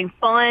silly, having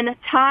fun.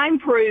 Time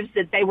proves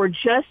that they were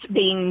just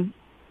being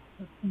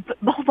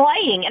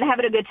playing and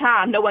having a good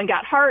time. No one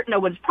got hurt. No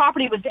one's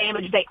property was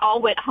damaged. They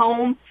all went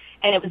home,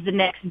 and it was the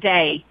next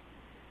day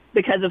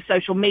because of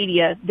social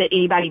media that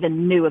anybody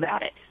even knew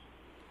about it.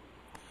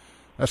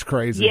 That's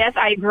crazy. Yes,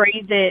 I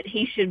agree that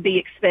he should be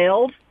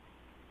expelled.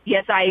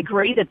 Yes, I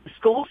agree that the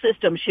school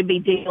system should be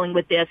dealing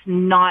with this,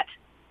 not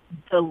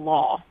the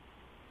law.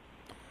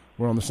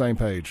 We're on the same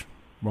page.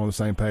 We're on the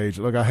same page.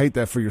 Look, I hate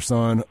that for your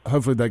son.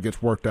 Hopefully that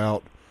gets worked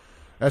out.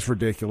 That's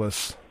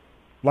ridiculous.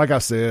 Like I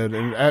said,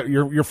 and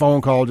your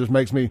phone call just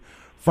makes me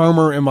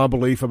firmer in my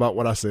belief about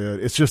what I said.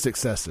 It's just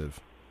excessive.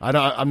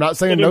 I'm not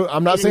saying no.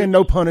 I'm not saying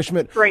no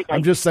punishment.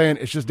 I'm just saying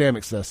it's just damn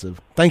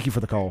excessive. Thank you for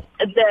the call.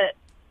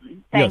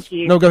 Thank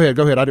you. No, go ahead.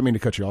 Go ahead. I didn't mean to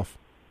cut you off.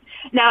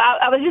 No,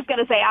 I was just going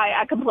to say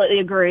I completely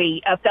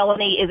agree. A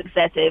felony is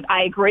excessive.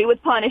 I agree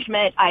with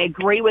punishment. I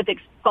agree with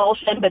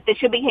expulsion, but this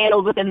should be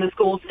handled within the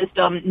school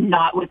system,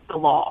 not with the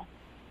law.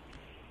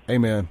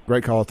 Amen.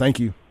 Great call. Thank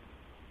you.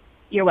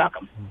 You're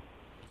welcome.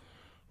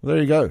 Well,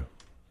 there you go.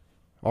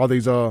 All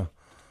these,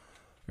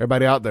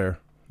 everybody out there,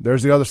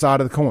 there's the other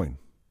side of the coin.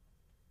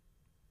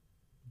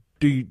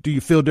 Do you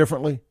feel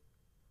differently?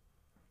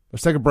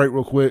 Let's take a break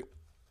real quick.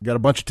 Got a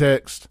bunch of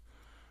text.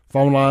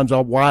 Phone lines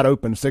are wide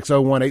open,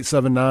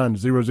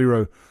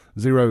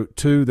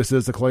 601-879-0002. This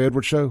is the Clay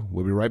Edwards Show.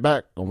 We'll be right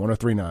back on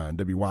 103.9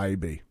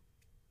 WYAB.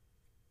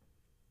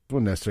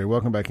 Well, necessary.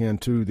 Welcome back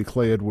into the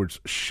Clay Edwards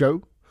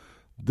Show.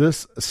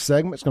 This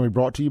segment is going to be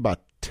brought to you by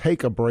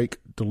Take a Break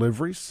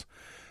Deliveries.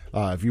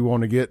 If you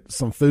want to get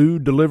some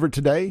food delivered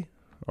today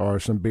or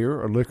some beer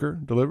or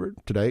liquor delivered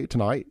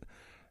tonight,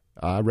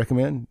 I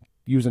recommend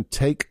using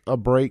Take a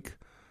Break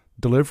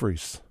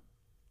Deliveries.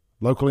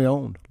 Locally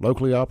owned,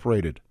 locally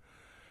operated.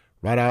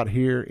 Right out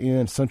here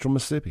in Central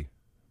Mississippi.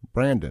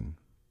 Brandon,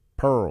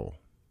 Pearl,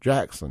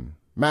 Jackson,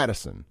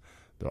 Madison.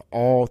 They're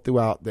all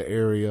throughout the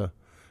area.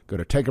 Go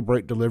to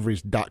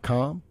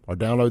takeabreakdeliveries.com or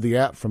download the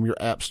app from your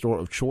app store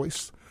of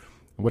choice.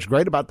 And what's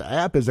great about the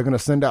app is they're going to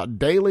send out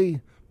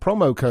daily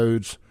promo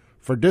codes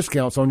for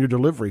discounts on your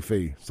delivery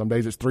fee. Some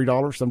days it's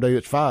 $3, some days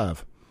it's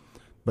 $5.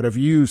 But if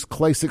you use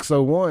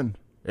Clay601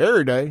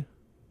 every day,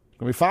 it's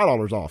going to be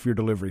 $5 off your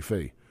delivery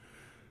fee.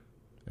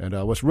 And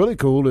what's really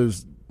cool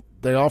is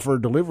they offer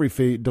delivery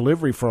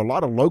for a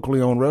lot of locally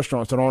owned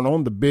restaurants that aren't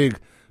on the big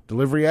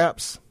delivery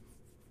apps.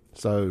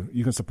 So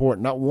you can support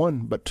not one,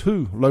 but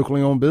 2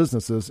 locally owned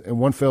businesses in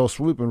one fell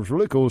swoop. And what's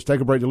really cool is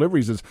Take a Break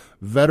Deliveries is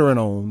veteran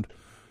owned,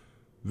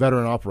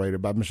 veteran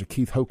operated by Mr.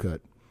 Keith Hokut.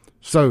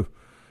 So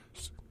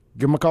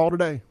give him a call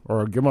today,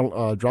 or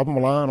drop him a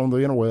line on the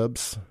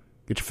interwebs.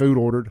 Get your food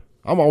ordered.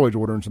 I'm always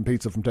ordering some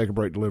pizza from Take a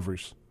Break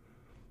Deliveries.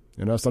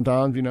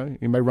 Sometimes,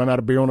 you may run out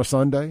of beer on a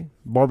Sunday,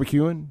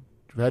 barbecuing.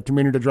 You've had too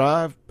many to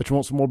drive, but you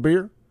want some more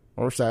beer,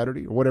 or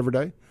Saturday, or whatever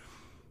day.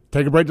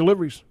 Take a Break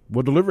Deliveries.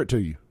 We'll deliver it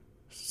to you.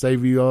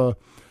 Save you,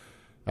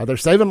 they're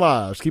saving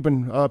lives,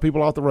 keeping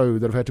people off the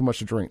road that have had too much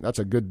to drink. That's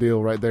a good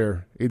deal right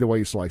there, either way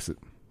you slice it.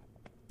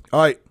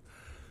 All right,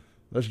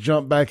 let's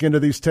jump back into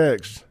these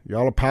texts.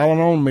 Y'all are piling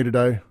on me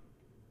today.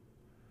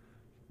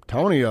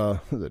 Tony,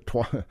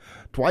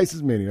 twice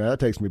as many. That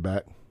takes me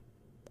back.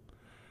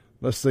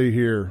 Let's see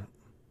here.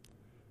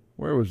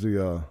 Where was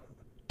the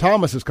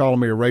Thomas is calling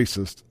me a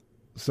racist.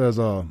 Says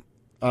I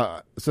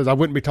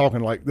wouldn't be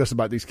talking like this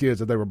about these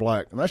kids if they were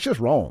black. And that's just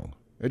wrong.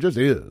 It just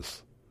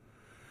is.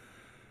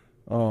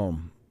 All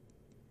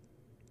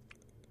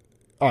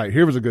right,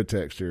 here was a good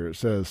text here. It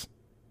says,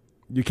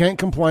 you can't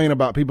complain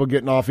about people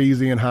getting off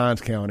easy in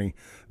Hinds County,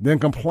 then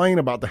complain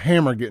about the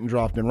hammer getting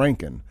dropped in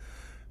Rankin.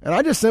 And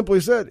I just simply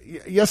said,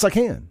 yes, I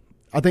can.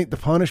 I think the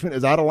punishment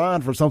is out of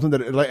line for something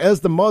that,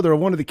 as the mother of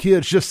one of the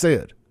kids just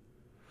said,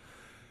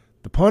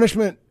 the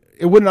punishment,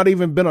 it would not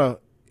have even been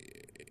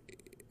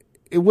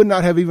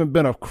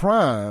a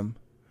crime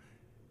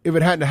if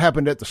it hadn't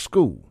happened at the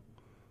school.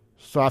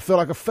 So I feel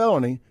like a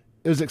felony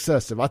is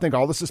excessive. I think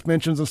all the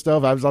suspensions and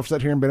stuff, I've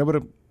sat here and been able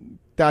to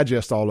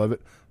digest all of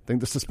it. I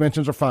think the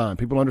suspensions are fine.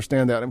 People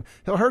understand that. I mean,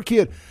 hell, her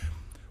kid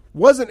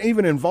wasn't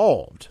even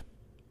involved.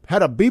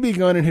 Had a BB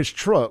gun in his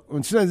truck.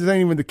 And it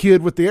ain't even the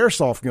kid with the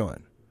airsoft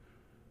gun.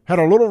 Had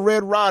a little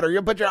Red Ryder,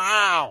 you put your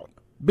eye out,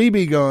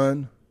 BB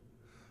gun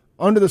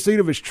under the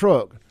seat of his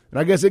truck. And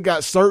I guess it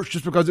got searched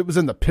just because it was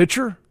in the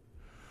picture.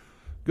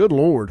 Good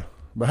Lord.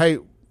 But hey,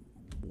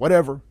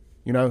 whatever,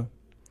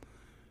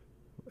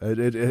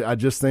 I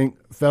just think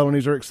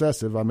felonies are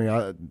excessive. I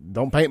mean,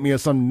 don't paint me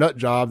as some nut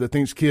job that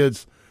thinks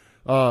kids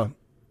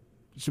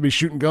should be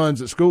shooting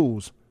guns at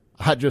schools.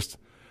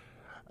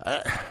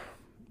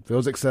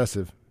 Feels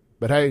excessive.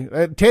 But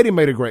hey, Teddy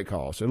made a great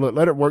call. So look,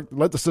 let it work.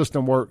 Let the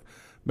system work.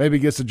 Maybe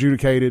it gets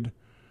adjudicated,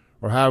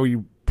 or how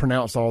you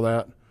pronounce all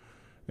that,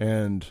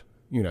 and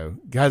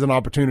has an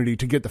opportunity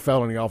to get the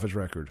felony off his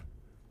record.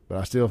 But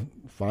I still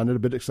find it a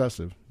bit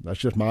excessive. That's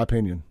just my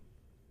opinion.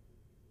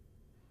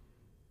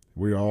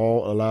 We're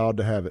all allowed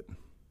to have it.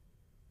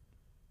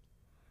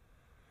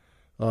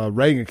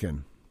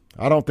 RANKIN.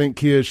 I don't think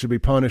kids should be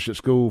punished at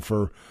school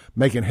for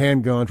making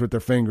handguns with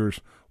their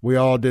fingers. We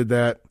all did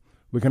that.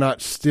 We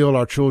cannot steal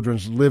our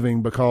children's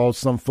living because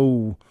some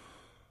fool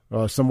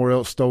somewhere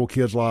else stole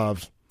kids'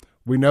 lives.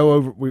 We now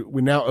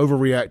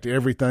overreact to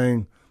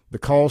everything. The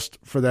cost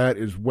for that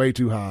is way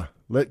too high.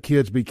 Let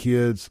kids be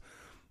kids.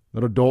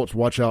 Let adults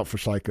watch out for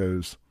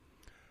psychos.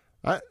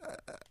 I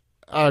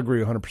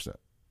agree 100%.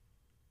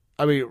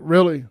 I mean,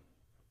 really,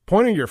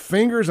 pointing your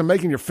fingers and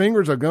making your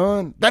fingers a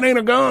gun, that ain't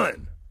a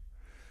gun.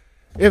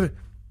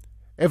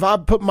 If I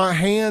put my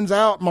hands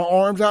out, my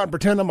arms out, and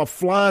pretend I'm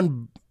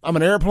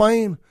an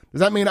airplane,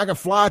 does that mean I can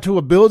fly to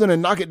a building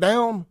and knock it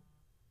down?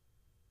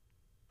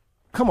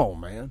 Come on,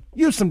 man.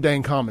 Use some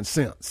dang common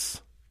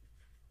sense.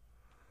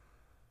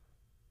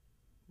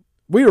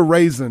 We are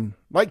raising,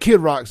 like Kid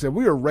Rock said,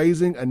 we are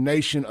raising a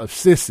nation of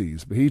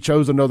sissies, but he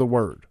chose another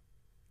word.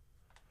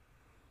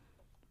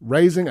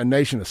 Raising a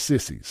nation of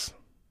sissies.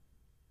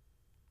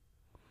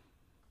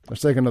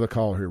 Let's take another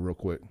call here real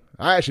quick.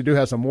 I actually do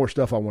have some more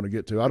stuff I want to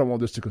get to. I don't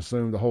want this to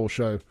consume the whole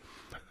show.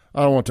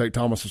 I don't want to take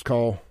Thomas's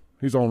call.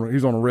 He's on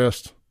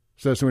arrest.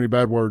 Says too many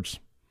bad words.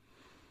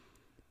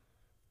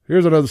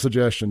 Here's another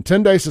suggestion.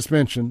 10-day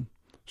suspension.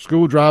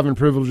 School driving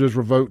privileges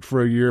revoked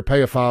for a year.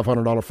 Pay a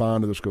 $500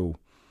 fine to the school.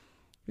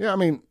 Yeah, I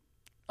mean,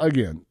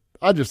 again,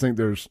 I think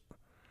there's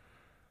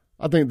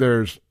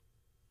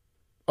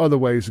other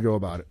ways to go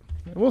about it.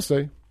 And we'll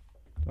see.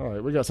 All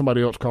right, we got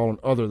somebody else calling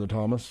other than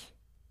Thomas.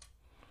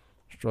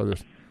 Let's try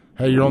this.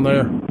 Hey, you're on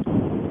there.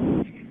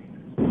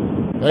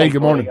 Hey,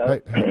 good morning.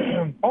 Hey.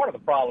 Part of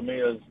the problem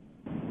is,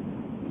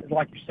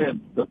 like you said,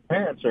 the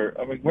parents are.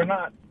 I mean, we're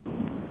not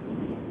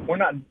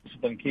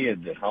disciplining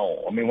kids at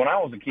home. I mean, when I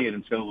was a kid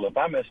in school, if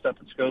I messed up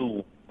at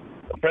school,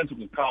 the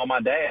principal would call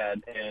my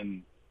dad,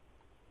 and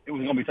it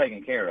was going to be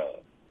taken care of.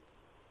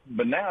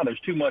 But now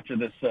there's too much of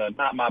this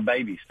not my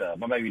baby stuff.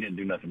 My baby didn't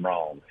do nothing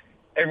wrong.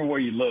 Everywhere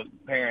you look,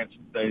 parents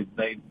they're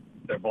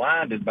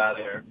blinded by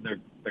their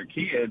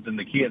kids, and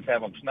the kids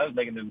have them snowed.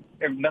 They can do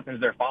nothing's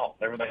their fault.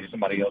 Everything is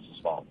somebody else's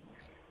fault,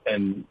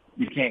 and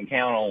you can't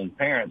count on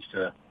parents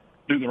to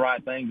do the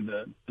right thing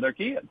to their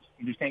kids.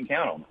 You just can't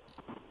count on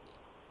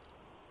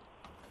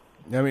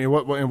them. I mean,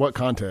 in what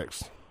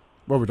context?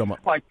 What are we talking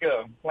about? Like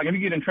if you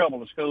get in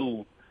trouble at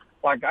school,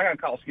 like I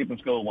got caught skipping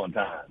school one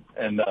time,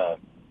 and the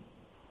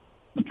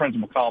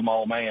principal called my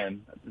old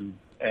man,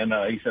 and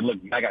he said, "Look,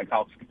 I got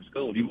caught skipping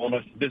school. Do you want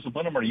us to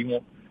discipline him, or do you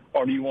want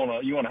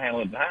to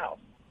handle it at the house?"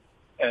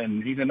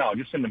 And he said, "No,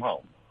 just send him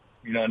home."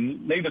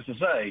 And needless to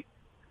say,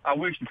 I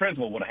wish the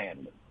principal would have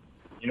handled it.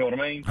 You know what I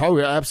mean? Oh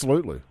yeah,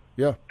 absolutely,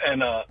 yeah.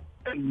 And the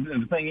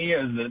thing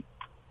is that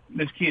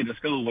this kid to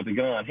school with a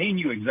gun, he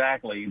knew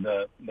exactly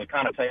the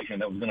connotation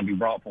that was going to be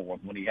brought forth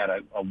when he had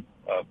a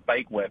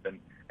fake weapon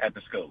at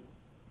the school.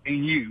 He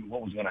knew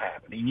what was going to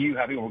happen. He knew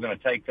how people were going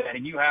to take that.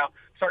 He knew how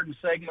certain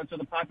segments of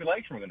the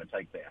population were going to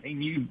take that. He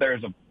knew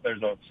there's a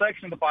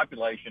section of the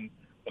population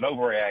that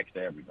overreacts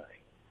to everything.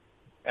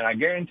 And I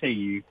guarantee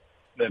you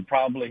that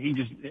probably he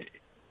just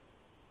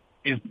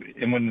is.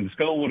 And when the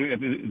school if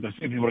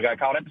he would have got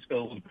caught at the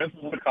school, the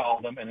principal would have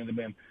called them, and it would have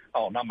been,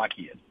 oh, not my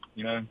kid.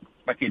 You know,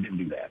 my kid didn't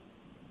do that.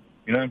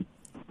 You know.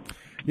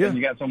 Yeah. And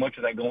you got so much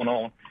of that going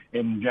on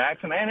in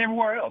Jackson and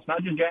everywhere else,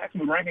 not just Jackson,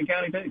 but Rankin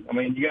County too. I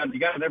mean, you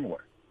got it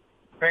everywhere.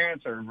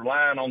 Parents are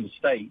relying on the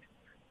state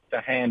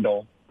to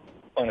handle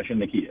punishing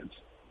the kids.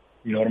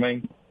 You know what I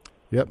mean?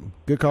 Yep.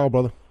 Good call,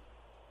 brother.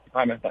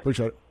 All right, man. Thanks.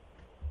 Appreciate it.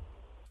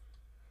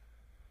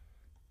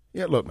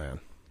 Yeah, look, man.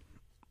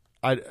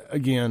 A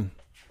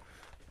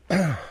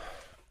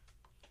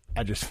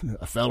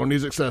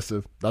felony's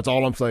excessive. That's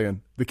all I'm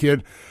saying. The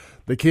kid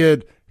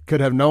could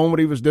have known what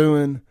he was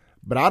doing,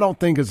 but I don't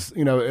think as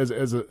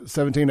a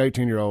 17,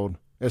 18-year-old,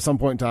 at some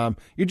point in time,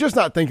 you're just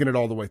not thinking it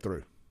all the way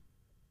through.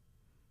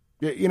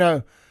 You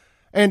know,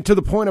 and to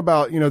the point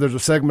about, there's a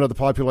segment of the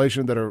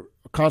population that are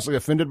constantly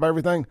offended by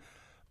everything,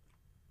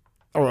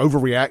 or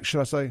overreact,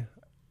 should I say.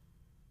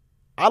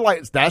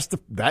 That's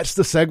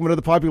the segment of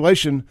the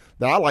population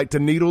that I like to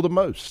needle the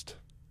most.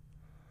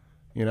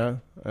 I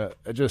don't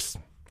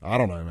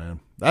know, man.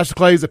 That's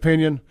Clay's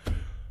opinion.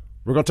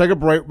 We're going to take a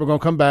break. We're going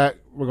to come back.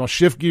 We're going to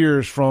shift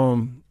gears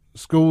from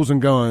schools and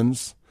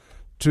guns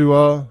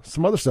to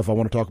some other stuff I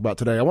want to talk about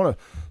today.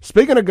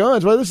 Speaking of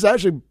guns, well, this is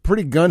actually a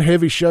pretty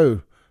gun-heavy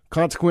show,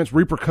 consequence,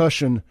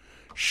 repercussion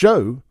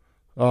show.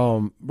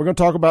 We're going to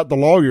talk about the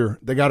lawyer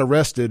that got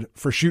arrested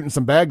for shooting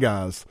some bad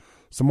guys.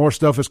 Some more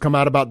stuff has come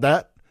out about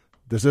that.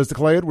 This is the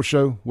Clay Edwards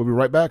Show. We'll be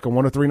right back on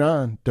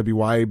 103.9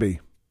 WYAB.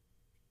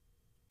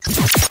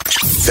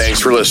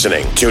 Thanks for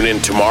listening. Tune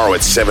in tomorrow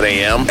at 7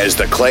 a.m. as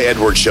the Clay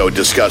Edwards Show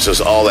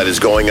discusses all that is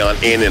going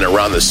on in and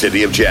around the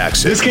city of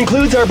Jackson. This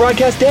concludes our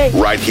broadcast day.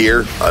 Right here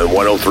on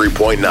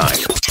 103.9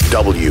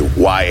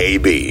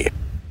 WYAB.